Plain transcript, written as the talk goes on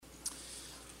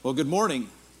Well, good morning.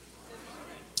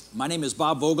 My name is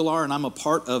Bob Vogelaar, and I'm a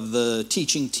part of the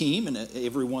teaching team, and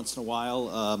every once in a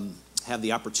while have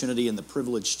the opportunity and the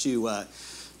privilege to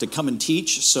come and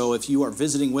teach. So if you are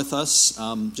visiting with us,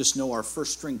 just know our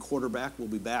first string quarterback will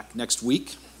be back next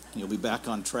week. You'll be back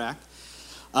on track.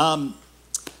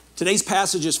 Today's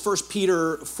passage is 1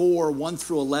 Peter 4, 1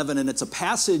 through 11, and it's a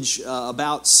passage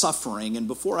about suffering. And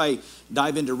before I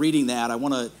dive into reading that, I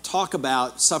want to talk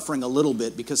about suffering a little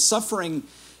bit, because suffering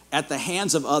at the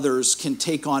hands of others can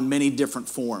take on many different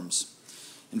forms.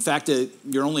 In fact,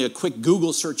 you're only a quick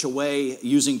Google search away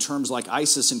using terms like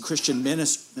ISIS and Christian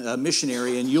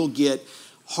missionary, and you'll get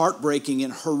heartbreaking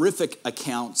and horrific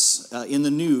accounts in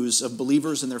the news of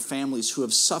believers and their families who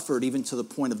have suffered even to the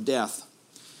point of death.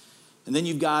 And then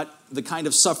you've got the kind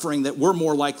of suffering that we're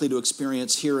more likely to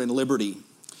experience here in Liberty.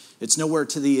 It's nowhere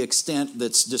to the extent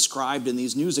that's described in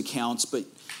these news accounts, but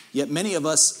yet many of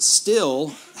us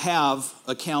still have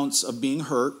accounts of being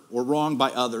hurt or wronged by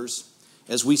others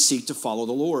as we seek to follow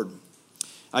the Lord.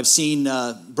 I've seen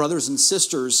brothers and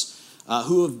sisters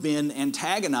who have been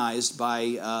antagonized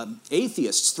by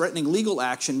atheists threatening legal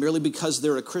action merely because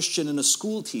they're a Christian and a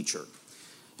school teacher.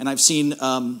 And I've seen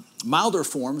milder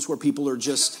forms where people are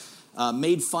just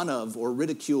made fun of or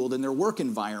ridiculed in their work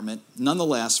environment,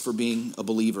 nonetheless, for being a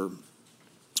believer.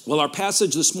 Well, our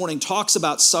passage this morning talks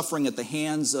about suffering at the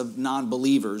hands of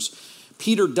non-believers.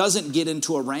 Peter doesn't get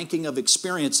into a ranking of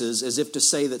experiences as if to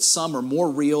say that some are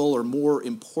more real or more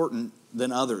important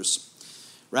than others.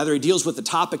 Rather, he deals with the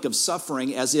topic of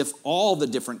suffering as if all the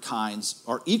different kinds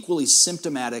are equally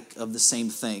symptomatic of the same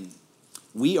thing.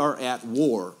 We are at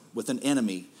war with an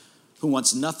enemy who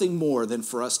wants nothing more than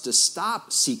for us to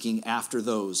stop seeking after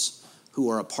those who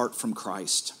are apart from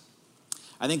Christ.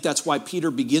 I think that's why Peter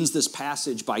begins this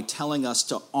passage by telling us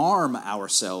to arm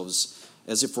ourselves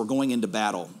as if we're going into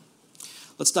battle.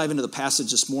 Let's dive into the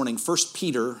passage this morning, 1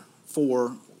 Peter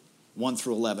 4, 1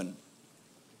 through 11.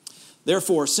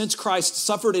 Therefore, since Christ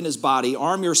suffered in his body,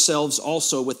 arm yourselves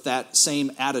also with that same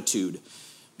attitude,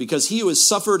 because he who has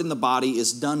suffered in the body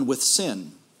is done with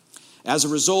sin. As a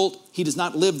result, he does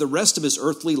not live the rest of his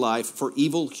earthly life for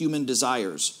evil human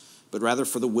desires, but rather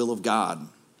for the will of God.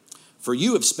 For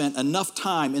you have spent enough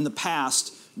time in the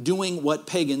past doing what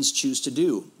pagans choose to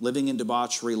do, living in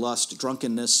debauchery, lust,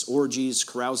 drunkenness, orgies,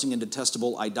 carousing in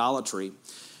detestable idolatry.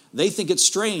 They think it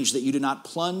strange that you do not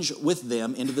plunge with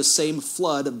them into the same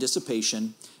flood of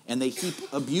dissipation, and they heap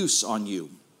abuse on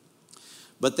you.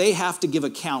 But they have to give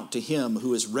account to him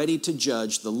who is ready to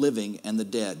judge the living and the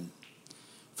dead.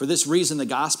 For this reason, the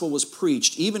gospel was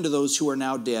preached even to those who are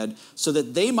now dead, so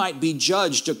that they might be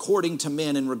judged according to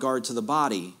men in regard to the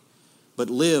body, but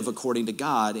live according to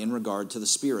God in regard to the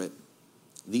Spirit.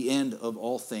 The end of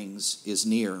all things is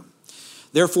near.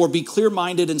 Therefore, be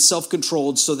clear-minded and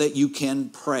self-controlled so that you can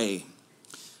pray.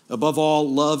 Above all,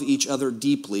 love each other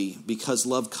deeply, because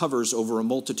love covers over a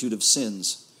multitude of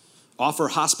sins. Offer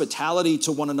hospitality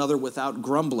to one another without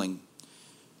grumbling.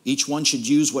 Each one should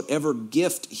use whatever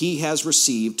gift he has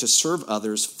received to serve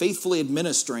others, faithfully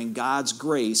administering God's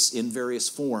grace in various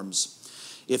forms.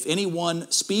 If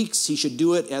anyone speaks, he should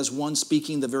do it as one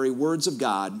speaking the very words of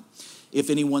God.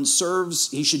 If anyone serves,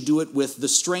 he should do it with the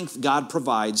strength God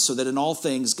provides, so that in all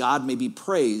things God may be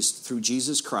praised through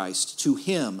Jesus Christ. To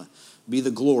him be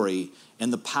the glory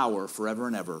and the power forever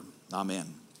and ever.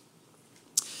 Amen.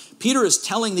 Peter is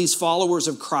telling these followers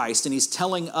of Christ, and he's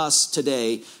telling us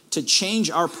today to change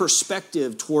our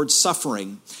perspective toward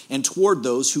suffering and toward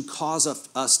those who cause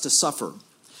us to suffer.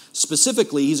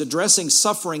 Specifically, he's addressing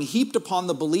suffering heaped upon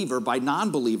the believer by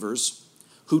non-believers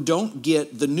who don't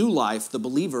get the new life the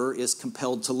believer is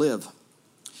compelled to live.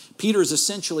 Peter is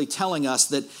essentially telling us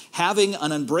that having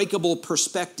an unbreakable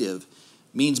perspective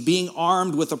means being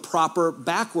armed with a proper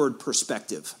backward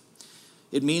perspective.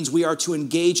 It means we are to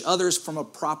engage others from a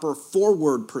proper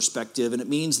forward perspective, and it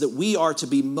means that we are to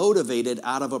be motivated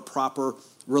out of a proper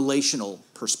relational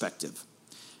perspective.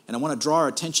 And I want to draw our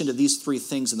attention to these three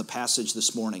things in the passage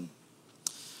this morning.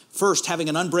 First, having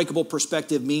an unbreakable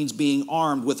perspective means being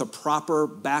armed with a proper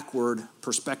backward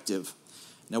perspective.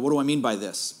 Now, what do I mean by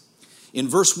this? In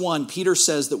verse 1, Peter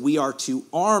says that we are to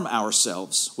arm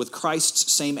ourselves with Christ's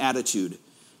same attitude,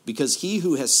 because he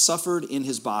who has suffered in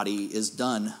his body is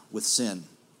done with sin.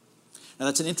 Now,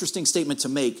 that's an interesting statement to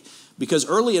make, because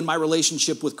early in my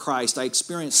relationship with Christ, I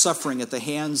experienced suffering at the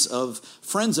hands of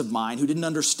friends of mine who didn't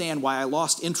understand why I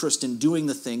lost interest in doing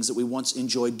the things that we once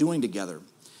enjoyed doing together.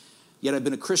 Yet I've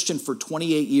been a Christian for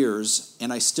 28 years,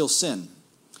 and I still sin.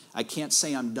 I can't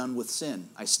say I'm done with sin.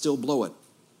 I still blow it.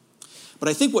 But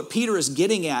I think what Peter is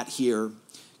getting at here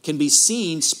can be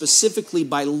seen specifically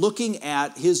by looking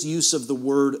at his use of the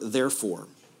word therefore.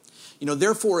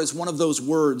 Therefore is one of those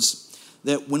words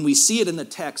that when we see it in the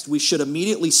text, we should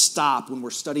immediately stop when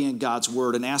we're studying God's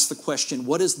word and ask the question,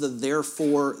 what is the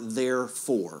therefore there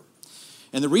for?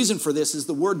 And the reason for this is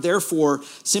the word therefore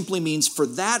simply means for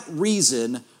that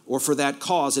reason or for that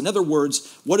cause. In other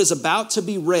words, what is about to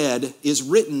be read is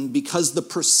written because the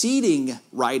preceding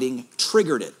writing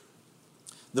triggered it.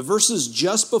 The verses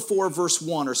just before verse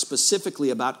 1 are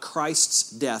specifically about Christ's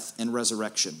death and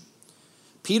resurrection.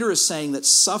 Peter is saying that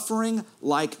suffering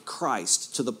like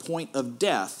Christ to the point of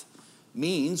death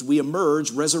means we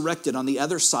emerge resurrected on the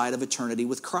other side of eternity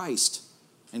with Christ.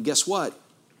 And guess what?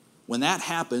 When that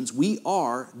happens, we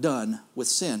are done with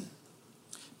sin.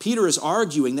 Peter is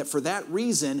arguing that for that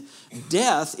reason,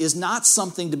 death is not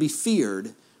something to be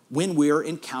feared when we're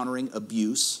encountering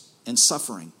abuse and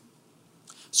suffering.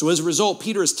 So as a result,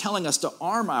 Peter is telling us to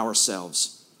arm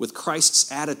ourselves with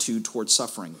Christ's attitude towards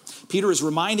suffering. Peter is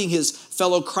reminding his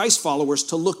fellow Christ followers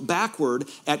to look backward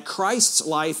at Christ's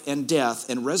life and death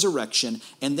and resurrection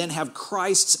and then have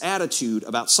Christ's attitude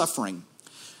about suffering.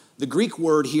 The Greek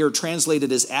word here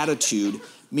translated as attitude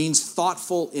means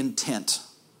thoughtful intent.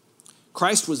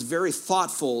 Christ was very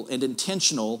thoughtful and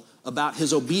intentional about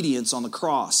his obedience on the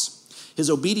cross. His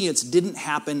obedience didn't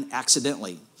happen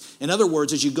accidentally. In other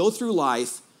words, as you go through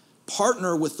life,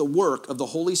 partner with the work of the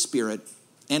Holy Spirit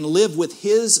and live with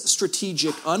his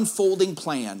strategic unfolding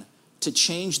plan to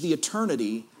change the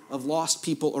eternity of lost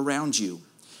people around you,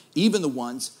 even the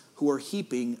ones who are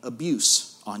heaping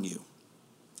abuse on you.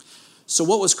 So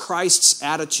what was Christ's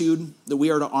attitude that we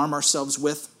are to arm ourselves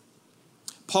with?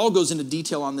 Paul goes into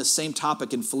detail on this same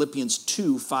topic in Philippians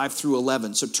 2, 5 through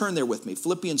 11. So turn there with me.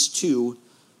 Philippians 2,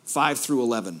 5 through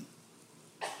 11.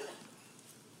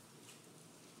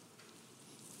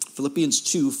 Philippians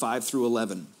 2, 5 through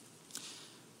 11.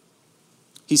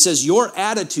 He says, your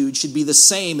attitude should be the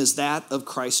same as that of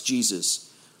Christ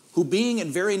Jesus, who being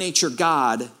in very nature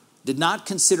God, did not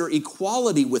consider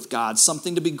equality with God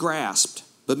something to be grasped,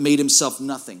 but made himself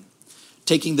nothing,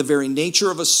 taking the very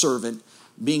nature of a servant,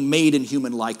 being made in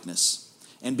human likeness.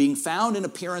 And being found in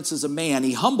appearance as a man,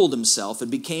 he humbled himself and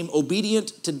became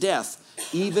obedient to death,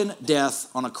 even death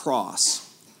on a cross.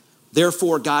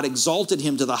 Therefore, God exalted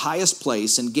him to the highest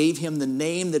place and gave him the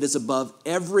name that is above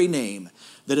every name,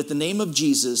 that at the name of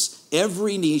Jesus,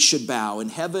 every knee should bow in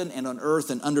heaven and on earth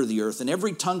and under the earth, and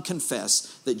every tongue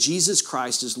confess that Jesus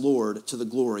Christ is Lord to the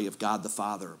glory of God the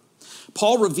Father.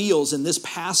 Paul reveals in this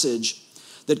passage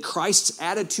that Christ's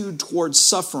attitude towards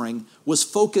suffering was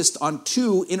focused on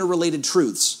two interrelated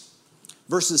truths.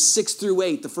 Verses 6 through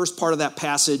 8, the first part of that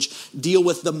passage, deal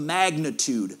with the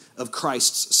magnitude of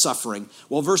Christ's suffering,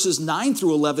 while verses 9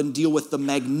 through 11 deal with the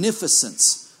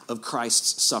magnificence of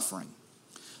Christ's suffering.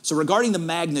 So regarding the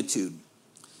magnitude,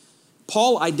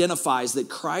 Paul identifies that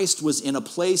Christ was in a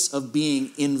place of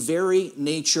being in very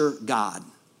nature God,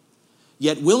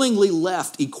 yet willingly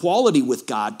left equality with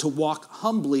God to walk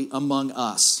humbly among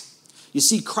us. You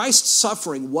see, Christ's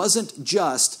suffering wasn't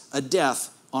just a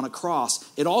death on a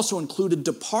cross. It also included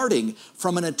departing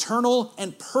from an eternal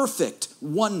and perfect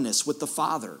oneness with the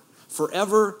Father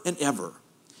forever and ever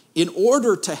in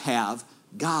order to have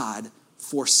God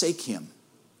forsake him.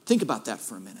 Think about that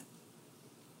for a minute.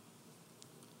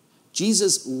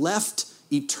 Jesus left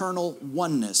eternal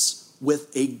oneness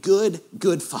with a good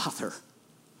Father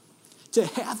to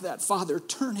have that Father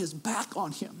turn his back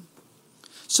on him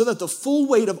so that the full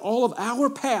weight of all of our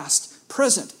past,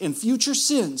 present, and future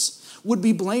sins would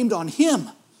be blamed on him.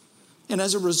 And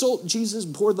as a result, Jesus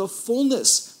bore the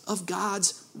fullness of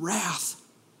God's wrath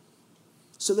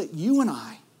so that you and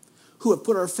I, who have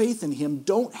put our faith in him,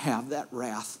 don't have that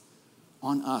wrath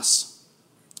on us.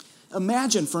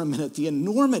 Imagine for a minute the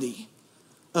enormity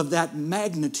of that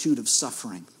magnitude of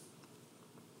suffering.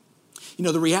 You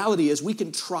know, the reality is we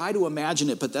can try to imagine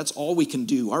it, but that's all we can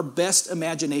do. Our best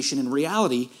imagination in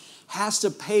reality has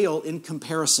to pale in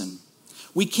comparison.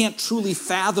 We can't truly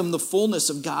fathom the fullness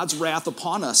of God's wrath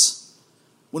upon us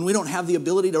when we don't have the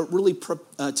ability to really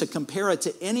to compare it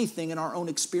to anything in our own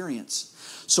experience.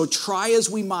 So try as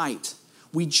we might,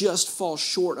 we just fall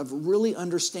short of really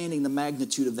understanding the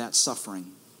magnitude of that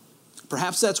suffering.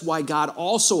 Perhaps that's why God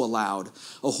also allowed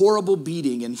a horrible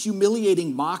beating and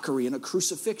humiliating mockery and a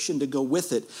crucifixion to go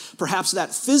with it. Perhaps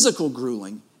that physical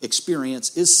grueling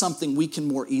experience is something we can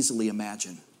more easily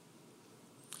imagine.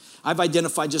 I've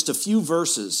identified just a few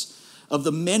verses of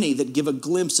the many that give a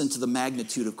glimpse into the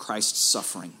magnitude of Christ's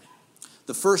suffering.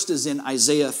 The first is in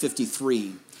Isaiah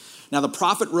 53. Now, the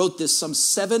prophet wrote this some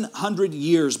 700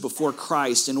 years before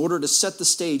Christ in order to set the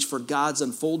stage for God's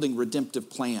unfolding redemptive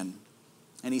plan.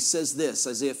 And he says this,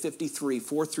 Isaiah 53,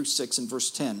 4 through 6 and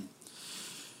verse 10.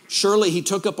 Surely he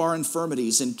took up our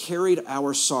infirmities and carried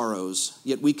our sorrows,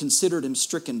 yet we considered him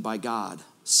stricken by God,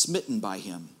 smitten by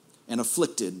him, and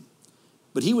afflicted.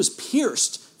 But he was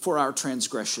pierced for our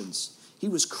transgressions. He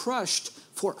was crushed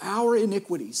for our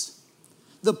iniquities.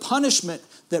 The punishment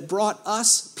that brought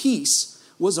us peace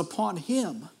was upon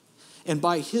him, and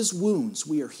by his wounds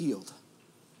we are healed.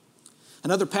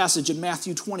 Another passage in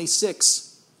Matthew 26.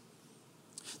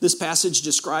 This passage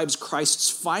describes Christ's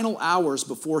final hours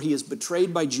before he is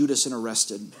betrayed by Judas and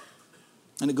arrested.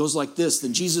 And it goes like this.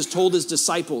 Then Jesus told his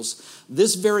disciples,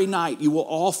 "This very night you will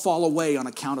all fall away on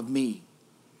account of me.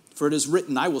 For it is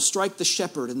written, I will strike the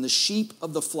shepherd, and the sheep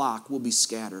of the flock will be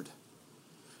scattered."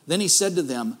 Then he said to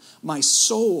them, "My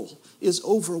soul is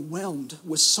overwhelmed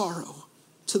with sorrow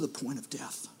to the point of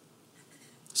death.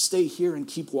 Stay here and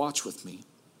keep watch with me."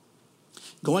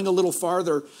 Going a little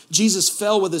farther, Jesus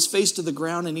fell with his face to the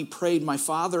ground and he prayed, "My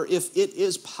Father, if it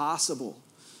is possible,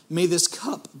 may this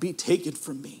cup be taken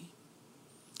from me.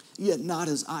 Yet not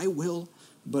as I will,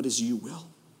 but as you will."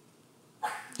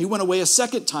 He went away a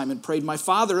second time and prayed, "My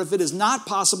Father, if it is not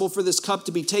possible for this cup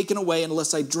to be taken away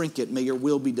unless I drink it, may your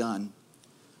will be done."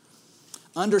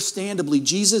 Understandably,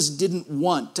 Jesus didn't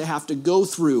want to have to go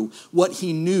through what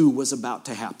he knew was about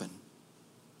to happen.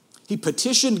 He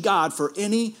petitioned God for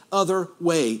any other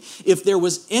way. If there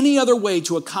was any other way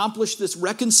to accomplish this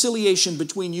reconciliation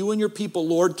between you and your people,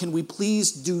 Lord, can we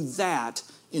please do that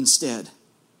instead?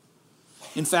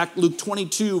 In fact, Luke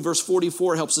 22, verse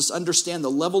 44 helps us understand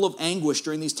the level of anguish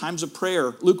during these times of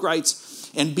prayer. Luke writes,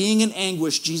 "And being in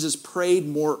anguish, Jesus prayed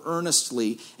more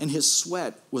earnestly, and his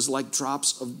sweat was like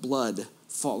drops of blood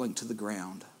falling to the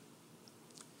ground."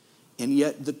 And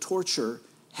yet the torture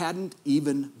hadn't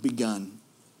even begun.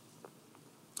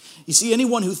 You see,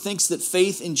 anyone who thinks that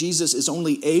faith in Jesus is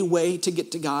only a way to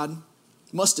get to God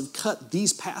must have cut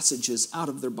these passages out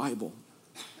of their Bible.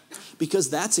 Because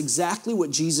that's exactly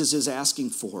what Jesus is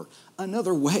asking for.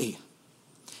 Another way.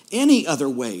 Any other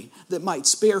way that might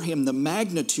spare him the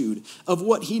magnitude of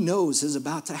what he knows is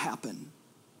about to happen.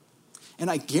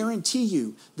 And I guarantee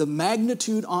you, the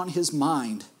magnitude on his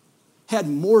mind had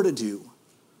more to do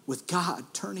with God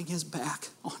turning his back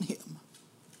on him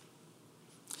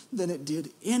than it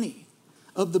did any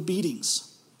of the beatings.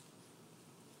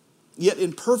 Yet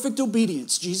in perfect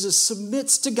obedience, Jesus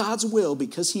submits to God's will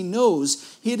because he knows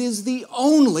it is the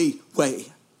only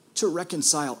way to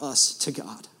reconcile us to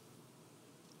God.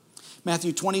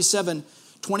 Matthew 27,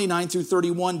 29 through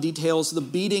 31 details the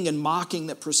beating and mocking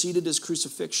that preceded his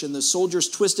crucifixion. The soldiers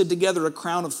twisted together a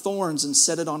crown of thorns and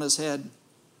set it on his head.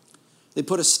 They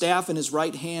put a staff in his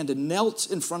right hand and knelt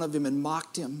in front of him and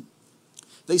mocked him.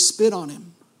 They spit on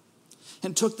him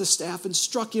and took the staff and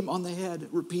struck him on the head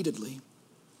repeatedly.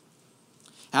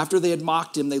 After they had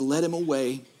mocked him, they led him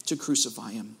away to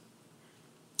crucify him.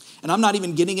 And I'm not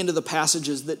even getting into the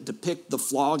passages that depict the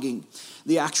flogging,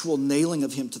 the actual nailing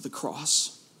of him to the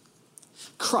cross.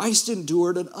 Christ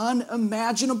endured an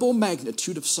unimaginable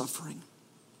magnitude of suffering.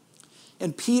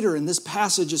 And Peter in this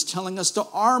passage is telling us to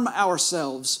arm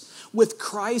ourselves with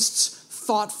Christ's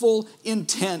thoughtful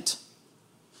intent,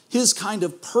 his kind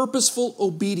of purposeful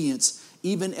obedience,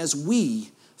 even as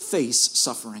we face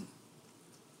suffering.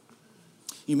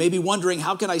 You may be wondering,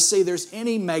 how can I say there's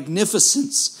any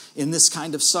magnificence in this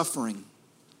kind of suffering?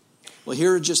 Well,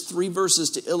 here are just 3 verses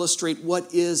to illustrate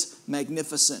what is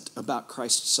magnificent about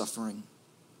Christ's suffering.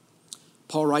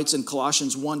 Paul writes in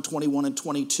Colossians 1, 21 and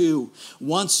 22,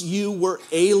 "Once you were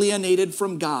alienated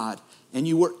from God, and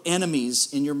you were enemies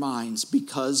in your minds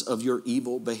because of your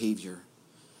evil behavior.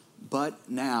 But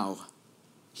now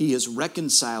he has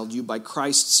reconciled you by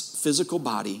Christ's physical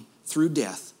body through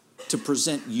death to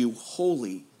present you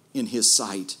holy in his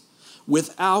sight,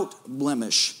 without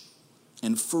blemish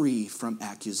and free from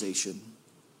accusation."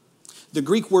 The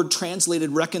Greek word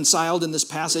translated reconciled in this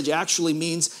passage actually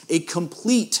means a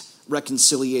complete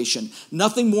reconciliation.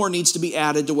 Nothing more needs to be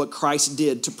added to what Christ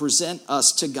did to present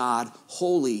us to God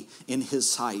holy in his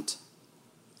sight.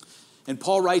 And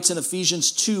Paul writes in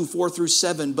Ephesians 2, 4 through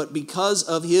 7, "But because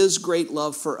of his great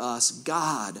love for us,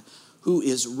 God, who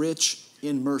is rich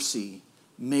in mercy,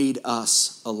 made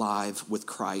us alive with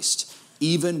Christ,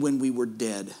 even when we were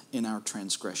dead in our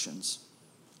transgressions.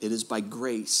 It is by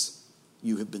grace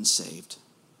you have been saved."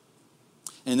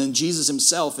 And then Jesus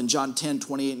himself in John 10,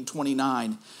 28 and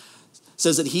 29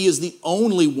 says that he is the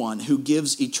only one who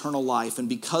gives eternal life, and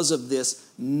because of this,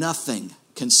 nothing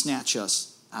can snatch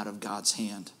us out of God's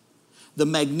hand. The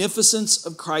magnificence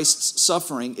of Christ's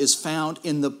suffering is found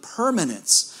in the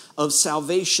permanence of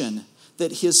salvation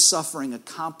that his suffering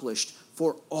accomplished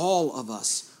for all of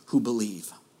us who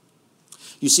believe.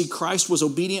 You see, Christ was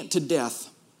obedient to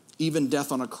death, even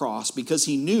death on a cross, because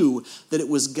he knew that it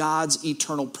was God's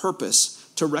eternal purpose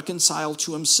to reconcile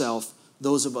to himself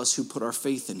those of us who put our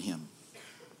faith in him.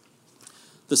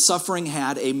 The suffering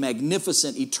had a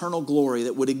magnificent eternal glory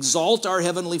that would exalt our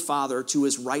Heavenly Father to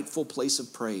his rightful place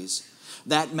of praise.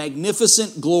 That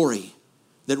magnificent glory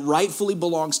that rightfully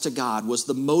belongs to God was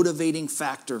the motivating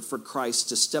factor for Christ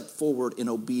to step forward in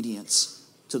obedience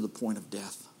to the point of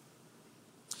death.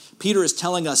 Peter is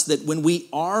telling us that when we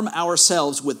arm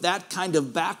ourselves with that kind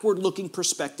of backward-looking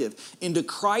perspective into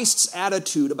Christ's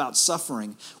attitude about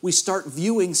suffering, we start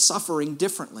viewing suffering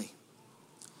differently.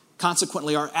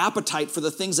 Consequently, our appetite for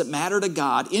the things that matter to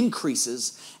God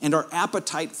increases, and our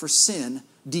appetite for sin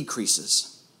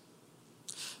decreases.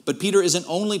 But Peter isn't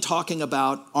only talking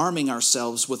about arming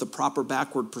ourselves with a proper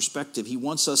backward perspective. He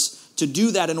wants us to do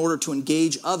that in order to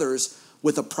engage others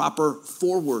with a proper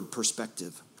forward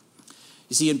perspective.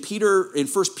 You see, in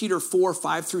 1 Peter 4,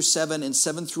 5 through 7 and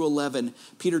 7 through 11,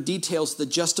 Peter details the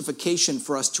justification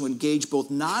for us to engage both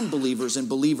non-believers and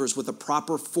believers with a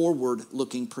proper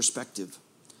forward-looking perspective.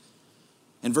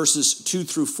 And verses 2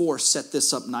 through 4 set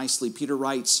this up nicely. Peter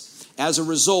writes, as a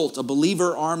result, a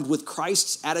believer armed with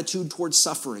Christ's attitude towards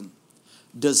suffering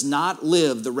does not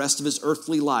live the rest of his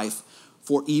earthly life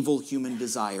for evil human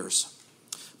desires,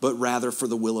 but rather for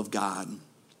the will of God.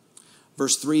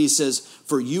 Verse 3 says,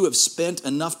 for you have spent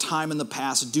enough time in the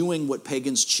past doing what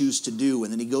pagans choose to do.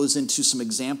 And then he goes into some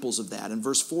examples of that. In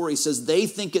verse 4, he says, they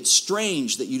think it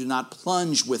strange that you do not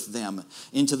plunge with them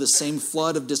into the same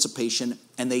flood of dissipation,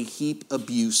 and they heap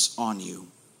abuse on you.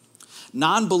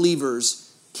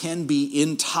 Non-believers can be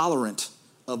intolerant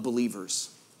of believers.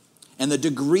 And the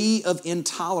degree of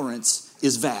intolerance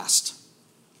is vast.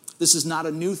 This is not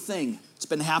a new thing. It's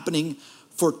been happening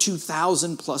for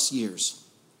 2,000 plus years.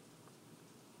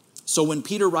 So when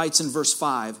Peter writes in verse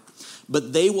 5,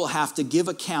 but they will have to give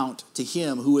account to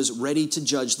him who is ready to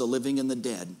judge the living and the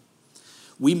dead,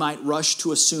 we might rush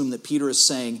to assume that Peter is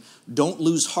saying, don't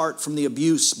lose heart from the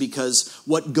abuse because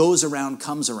what goes around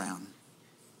comes around.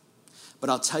 But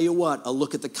I'll tell you what, a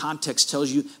look at the context tells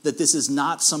you that this is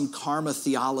not some karma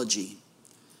theology.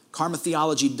 Karma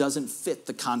theology doesn't fit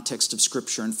the context of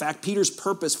Scripture. In fact, Peter's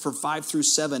purpose for 5 through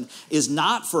 7 is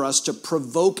not for us to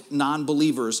provoke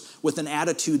non-believers with an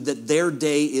attitude that their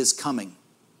day is coming.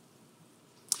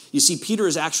 You see, Peter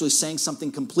is actually saying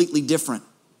something completely different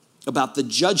about the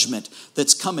judgment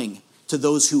that's coming to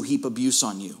those who heap abuse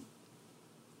on you.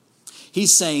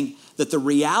 He's saying that the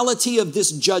reality of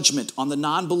this judgment on the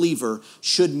non-believer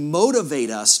should motivate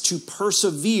us to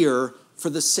persevere for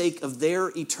the sake of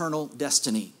their eternal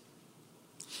destiny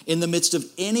in the midst of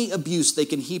any abuse they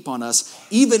can heap on us,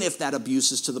 even if that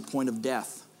abuse is to the point of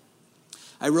death.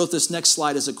 I wrote this next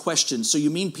slide as a question. So you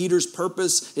mean Peter's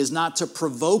purpose is not to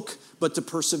provoke, but to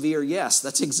persevere? Yes,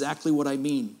 that's exactly what I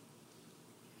mean.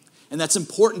 And that's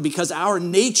important because our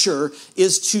nature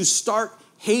is to start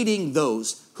hating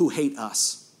those who hate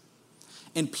us.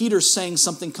 And Peter's saying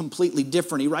something completely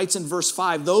different. He writes in verse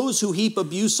 5, those who heap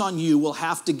abuse on you will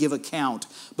have to give account.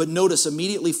 But notice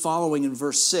immediately following in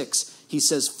verse 6, he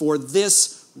says, for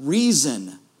this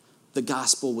reason the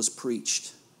gospel was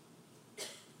preached.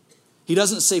 He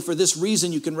doesn't say for this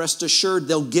reason you can rest assured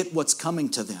they'll get what's coming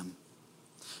to them.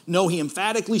 No, he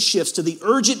emphatically shifts to the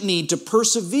urgent need to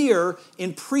persevere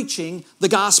in preaching the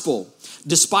gospel,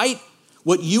 despite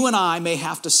what you and I may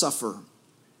have to suffer.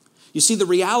 You see, the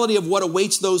reality of what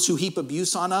awaits those who heap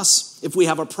abuse on us, if we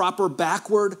have a proper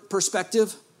backward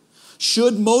perspective,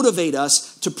 should motivate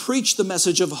us to preach the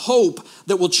message of hope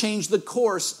that will change the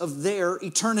course of their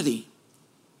eternity.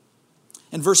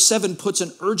 And verse 7 puts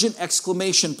an urgent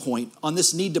exclamation point on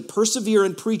this need to persevere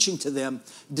in preaching to them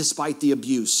despite the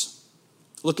abuse.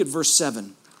 Look at verse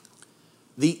 7.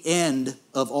 The end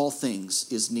of all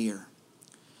things is near.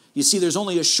 You see, there's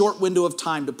only a short window of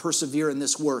time to persevere in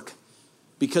this work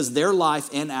because their life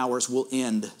and ours will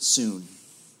end soon.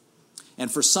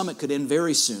 And for some, it could end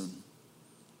very soon.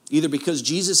 Either because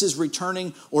Jesus is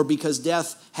returning or because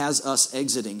death has us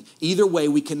exiting. Either way,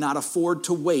 we cannot afford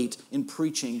to wait in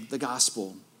preaching the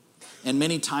gospel. And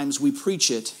many times we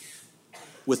preach it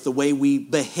with the way we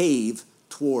behave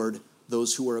toward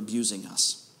those who are abusing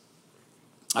us.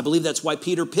 I believe that's why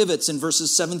Peter pivots in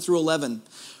verses 7 through 11,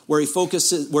 where his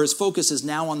focus is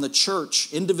now on the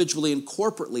church, individually and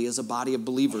corporately as a body of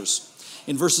believers.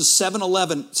 In verses 7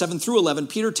 through 11,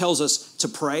 Peter tells us to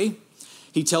pray.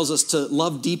 He tells us to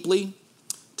love deeply,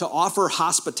 to offer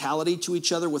hospitality to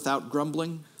each other without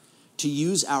grumbling, to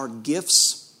use our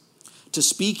gifts, to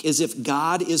speak as if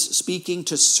God is speaking,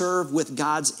 to serve with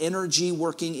God's energy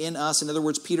working in us. In other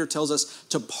words, Peter tells us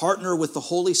to partner with the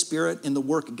Holy Spirit in the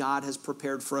work God has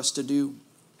prepared for us to do.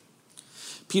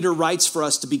 Peter writes for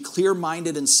us to be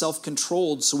clear-minded and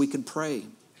self-controlled so we can pray.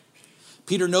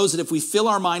 Peter knows that if we fill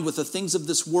our mind with the things of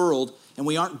this world and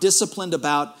we aren't disciplined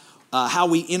about how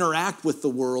we interact with the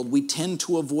world, we tend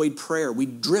to avoid prayer. We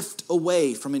drift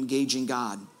away from engaging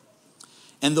God.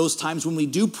 And those times when we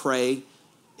do pray,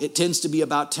 it tends to be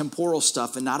about temporal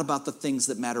stuff and not about the things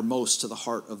that matter most to the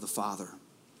heart of the Father.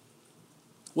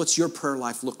 What's your prayer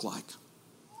life look like?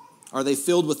 Are they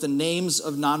filled with the names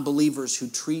of non-believers who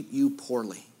treat you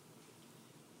poorly?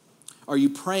 Are you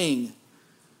praying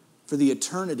for the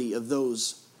eternity of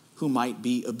those who might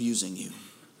be abusing you?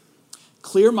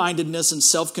 Clear-mindedness and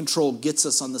self-control gets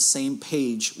us on the same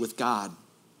page with God.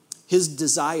 His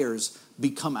desires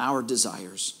become our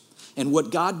desires. And what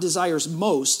God desires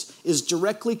most is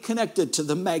directly connected to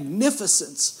the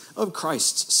magnificence of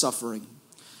Christ's suffering.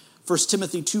 1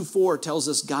 Timothy 2:4 tells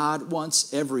us God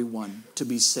wants everyone to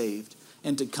be saved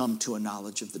and to come to a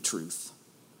knowledge of the truth.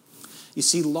 You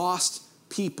see, lost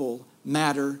people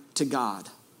matter to God.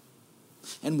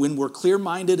 And when we're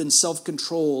clear-minded and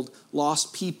self-controlled,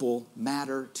 lost people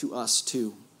matter to us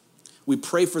too. We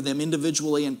pray for them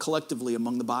individually and collectively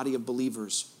among the body of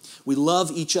believers. We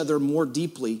love each other more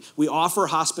deeply. We offer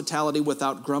hospitality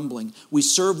without grumbling. We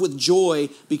serve with joy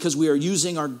because we are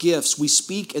using our gifts. We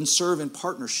speak and serve in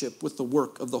partnership with the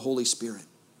work of the Holy Spirit.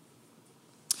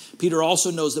 Peter also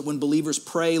knows that when believers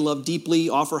pray, love deeply,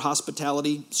 offer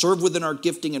hospitality, serve within our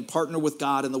gifting, and partner with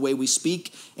God in the way we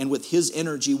speak and with His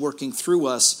energy working through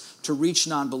us to reach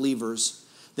non-believers,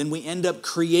 then we end up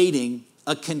creating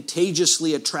a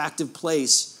contagiously attractive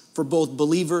place for both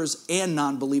believers and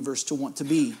non-believers to want to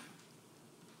be.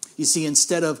 You see,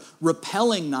 instead of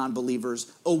repelling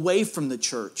non-believers away from the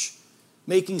church,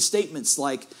 making statements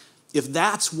like, if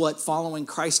that's what following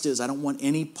Christ is, I don't want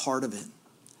any part of it.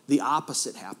 The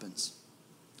opposite happens.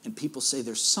 And people say,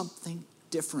 there's something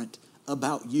different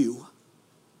about you.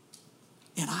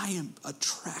 And I am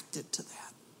attracted to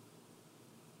that.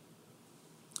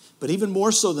 But even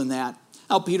more so than that,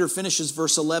 how Peter finishes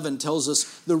verse 11 tells us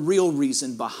the real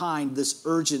reason behind this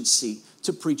urgency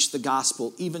to preach the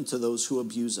gospel, even to those who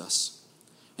abuse us.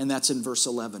 And that's in verse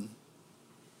 11.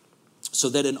 So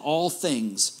that in all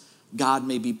things, God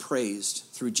may be praised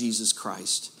through Jesus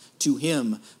Christ. To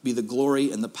Him be the glory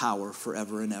and the power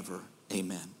forever and ever.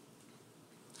 Amen.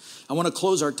 I want to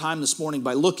close our time this morning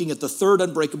by looking at the third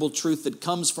unbreakable truth that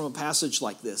comes from a passage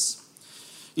like this.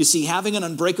 You see, having an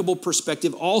unbreakable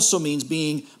perspective also means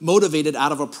being motivated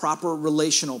out of a proper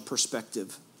relational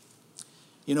perspective.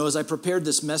 You know, as I prepared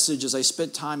this message, as I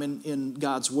spent time in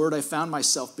God's Word, I found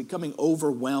myself becoming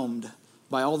overwhelmed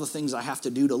by all the things I have to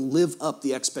do to live up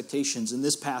the expectations in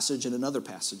this passage and in other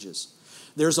passages.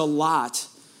 There's a lot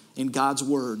in God's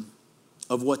Word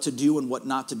of what to do and what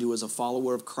not to do as a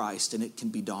follower of Christ, and it can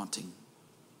be daunting.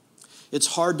 It's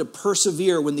hard to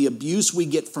persevere when the abuse we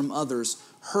get from others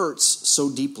hurts so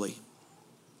deeply.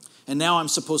 And now I'm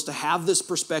supposed to have this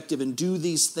perspective and do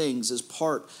these things as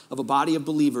part of a body of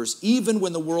believers, even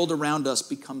when the world around us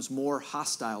becomes more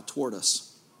hostile toward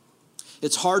us.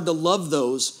 It's hard to love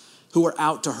those who are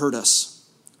out to hurt us,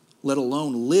 let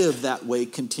alone live that way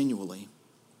continually.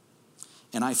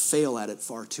 And I fail at it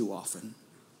far too often.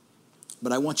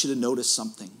 But I want you to notice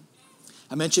something.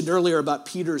 I mentioned earlier about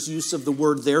Peter's use of the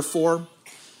word therefore.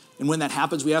 And when that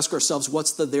happens, we ask ourselves,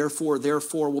 what's the therefore?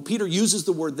 Well, Peter uses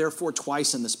the word therefore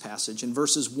twice in this passage, in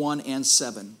verses 1 and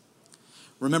 7.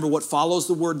 Remember, what follows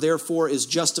the word therefore is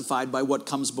justified by what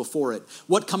comes before it.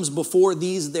 What comes before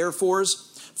these therefores?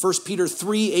 1 Peter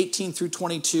 3, 18 through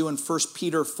 22, and 1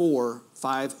 Peter 4,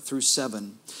 5 through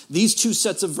 7. These two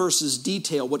sets of verses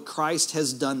detail what Christ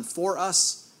has done for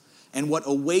us and what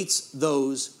awaits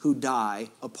those who die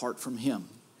apart from Him.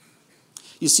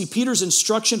 You see, Peter's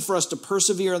instruction for us to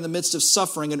persevere in the midst of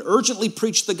suffering and urgently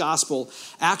preach the gospel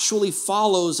actually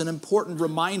follows an important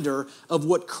reminder of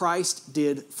what Christ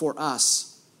did for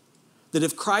us. That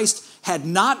if Christ had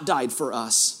not died for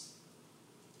us,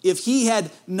 if He had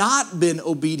not been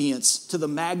obedient to the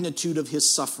magnitude of His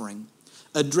suffering,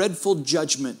 a dreadful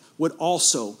judgment would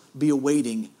also be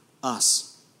awaiting us.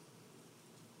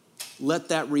 Let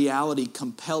that reality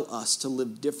compel us to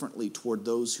live differently toward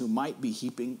those who might be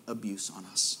heaping abuse on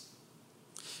us.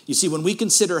 You see, when we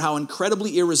consider how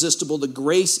incredibly irresistible the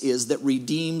grace is that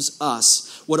redeems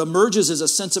us, what emerges is a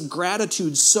sense of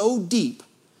gratitude so deep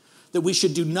that we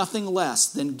should do nothing less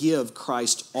than give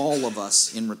Christ all of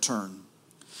us in return.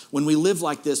 When we live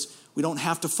like this, we don't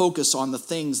have to focus on the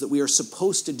things that we are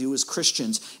supposed to do as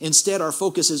Christians. Instead, our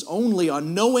focus is only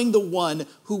on knowing the one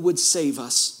who would save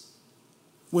us.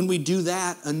 When we do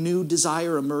that, a new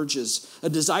desire emerges, a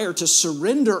desire to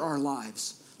surrender our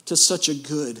lives to such a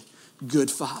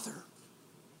good Father.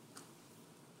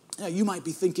 Now, you might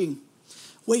be thinking,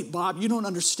 wait, Bob, you don't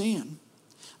understand.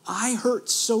 I hurt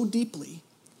so deeply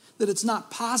that it's not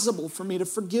possible for me to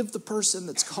forgive the person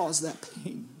that's caused that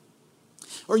pain.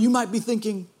 Or you might be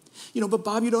thinking, but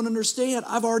Bob, you don't understand.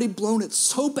 I've already blown it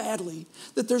so badly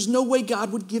that there's no way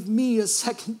God would give me a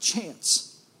second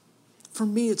chance. For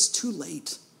me, it's too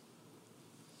late.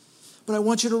 But I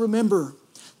want you to remember,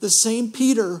 the same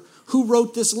Peter who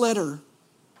wrote this letter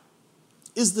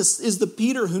is the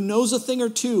Peter who knows a thing or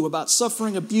two about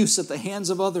suffering abuse at the hands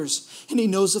of others. And he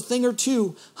knows a thing or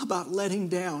two about letting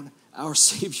down our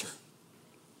Savior.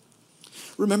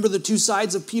 Remember the two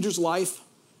sides of Peter's life?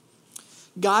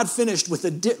 God finished with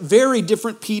a very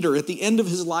different Peter at the end of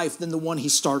his life than the one he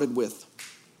started with.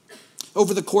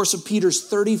 Over the course of Peter's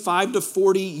 35 to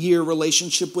 40 year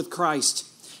relationship with Christ,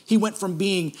 he went from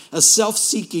being a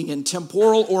self-seeking and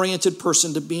temporal-oriented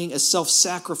person to being a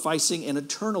self-sacrificing and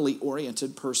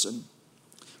eternally-oriented person.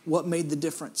 What made the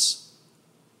difference?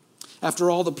 After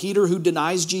all, the Peter who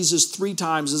denies Jesus 3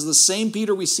 times is the same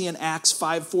Peter we see in Acts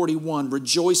 5:41,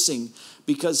 rejoicing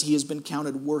because he has been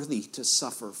counted worthy to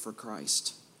suffer for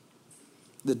Christ.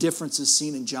 The difference is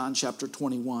seen in John chapter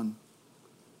 21,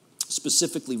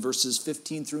 specifically verses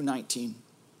 15 through 19.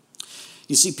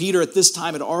 You see, Peter at this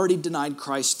time had already denied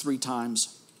Christ 3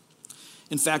 times.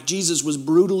 In fact, Jesus was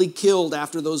brutally killed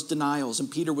after those denials, and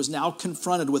Peter was now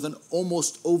confronted with an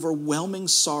almost overwhelming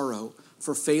sorrow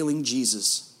for failing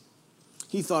Jesus.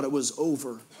 He thought it was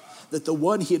over, that the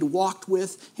one he had walked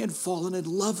with and fallen in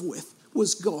love with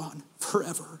was gone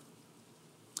forever.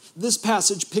 This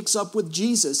passage picks up with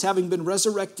Jesus, having been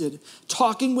resurrected,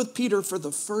 talking with Peter for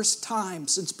the first time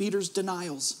since Peter's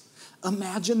denials.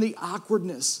 Imagine the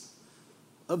awkwardness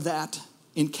of that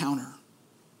encounter.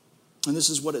 And this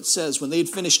is what it says. When they had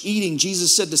finished eating,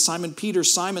 Jesus said to Simon Peter,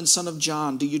 "Simon, son of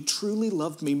John, do you truly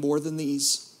love me more than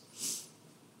these?"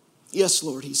 "Yes,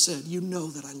 Lord," he said, "you know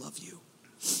that I love you."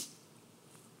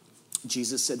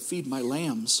 Jesus said, "Feed my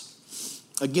lambs."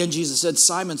 Again, Jesus said,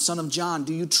 "Simon, son of John,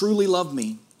 do you truly love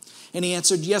me?" And he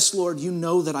answered, "Yes, Lord, you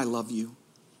know that I love you."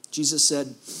 Jesus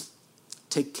said,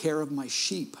 "Take care of my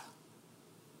sheep."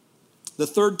 The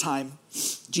third time,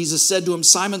 Jesus said to him,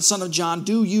 "Simon, son of John,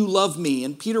 do you love me?"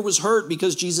 And Peter was hurt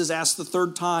because Jesus asked the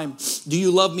third time, "Do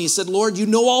you love me?" He said, "Lord, you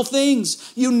know all things.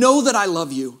 You know that I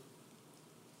love you."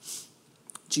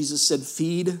 Jesus said,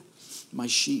 "Feed my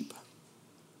sheep.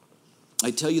 I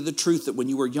tell you the truth that when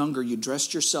you were younger, you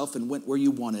dressed yourself and went where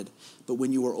you wanted. But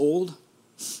when you are old,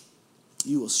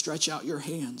 you will stretch out your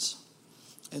hands,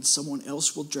 and someone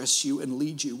else will dress you and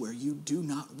lead you where you do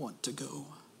not want to go."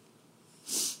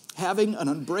 Having an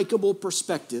unbreakable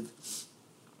perspective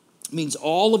means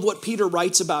all of what Peter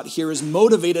writes about here is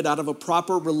motivated out of a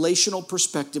proper relational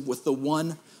perspective with the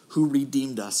one who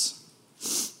redeemed us.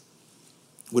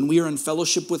 When we are in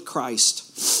fellowship with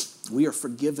Christ, we are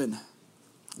forgiven.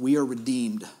 We are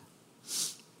redeemed.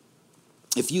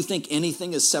 If you think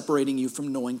anything is separating you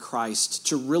from knowing Christ,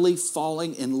 to really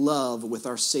falling in love with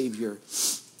our Savior,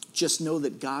 just know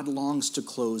that God longs to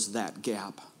close that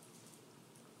gap.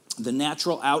 The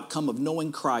natural outcome of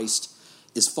knowing Christ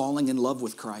is falling in love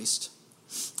with Christ.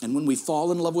 And when we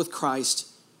fall in love with Christ,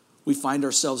 we find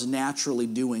ourselves naturally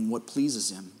doing what pleases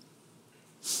him.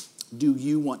 Do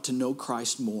you want to know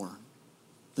Christ more?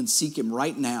 Then seek him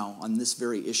right now on this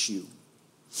very issue.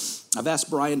 I've asked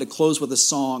Brian to close with a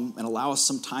song and allow us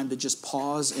some time to just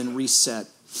pause and reset.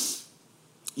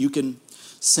 You can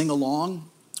sing along,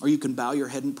 or you can bow your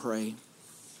head and pray.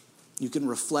 You can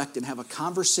reflect and have a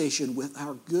conversation with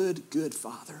our good, good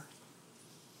Father.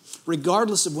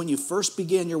 Regardless of when you first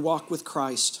began your walk with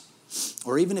Christ,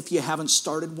 or even if you haven't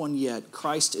started one yet,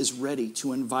 Christ is ready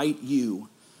to invite you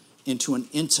into an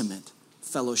intimate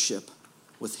fellowship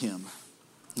with him.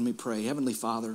 Let me pray. Heavenly Father,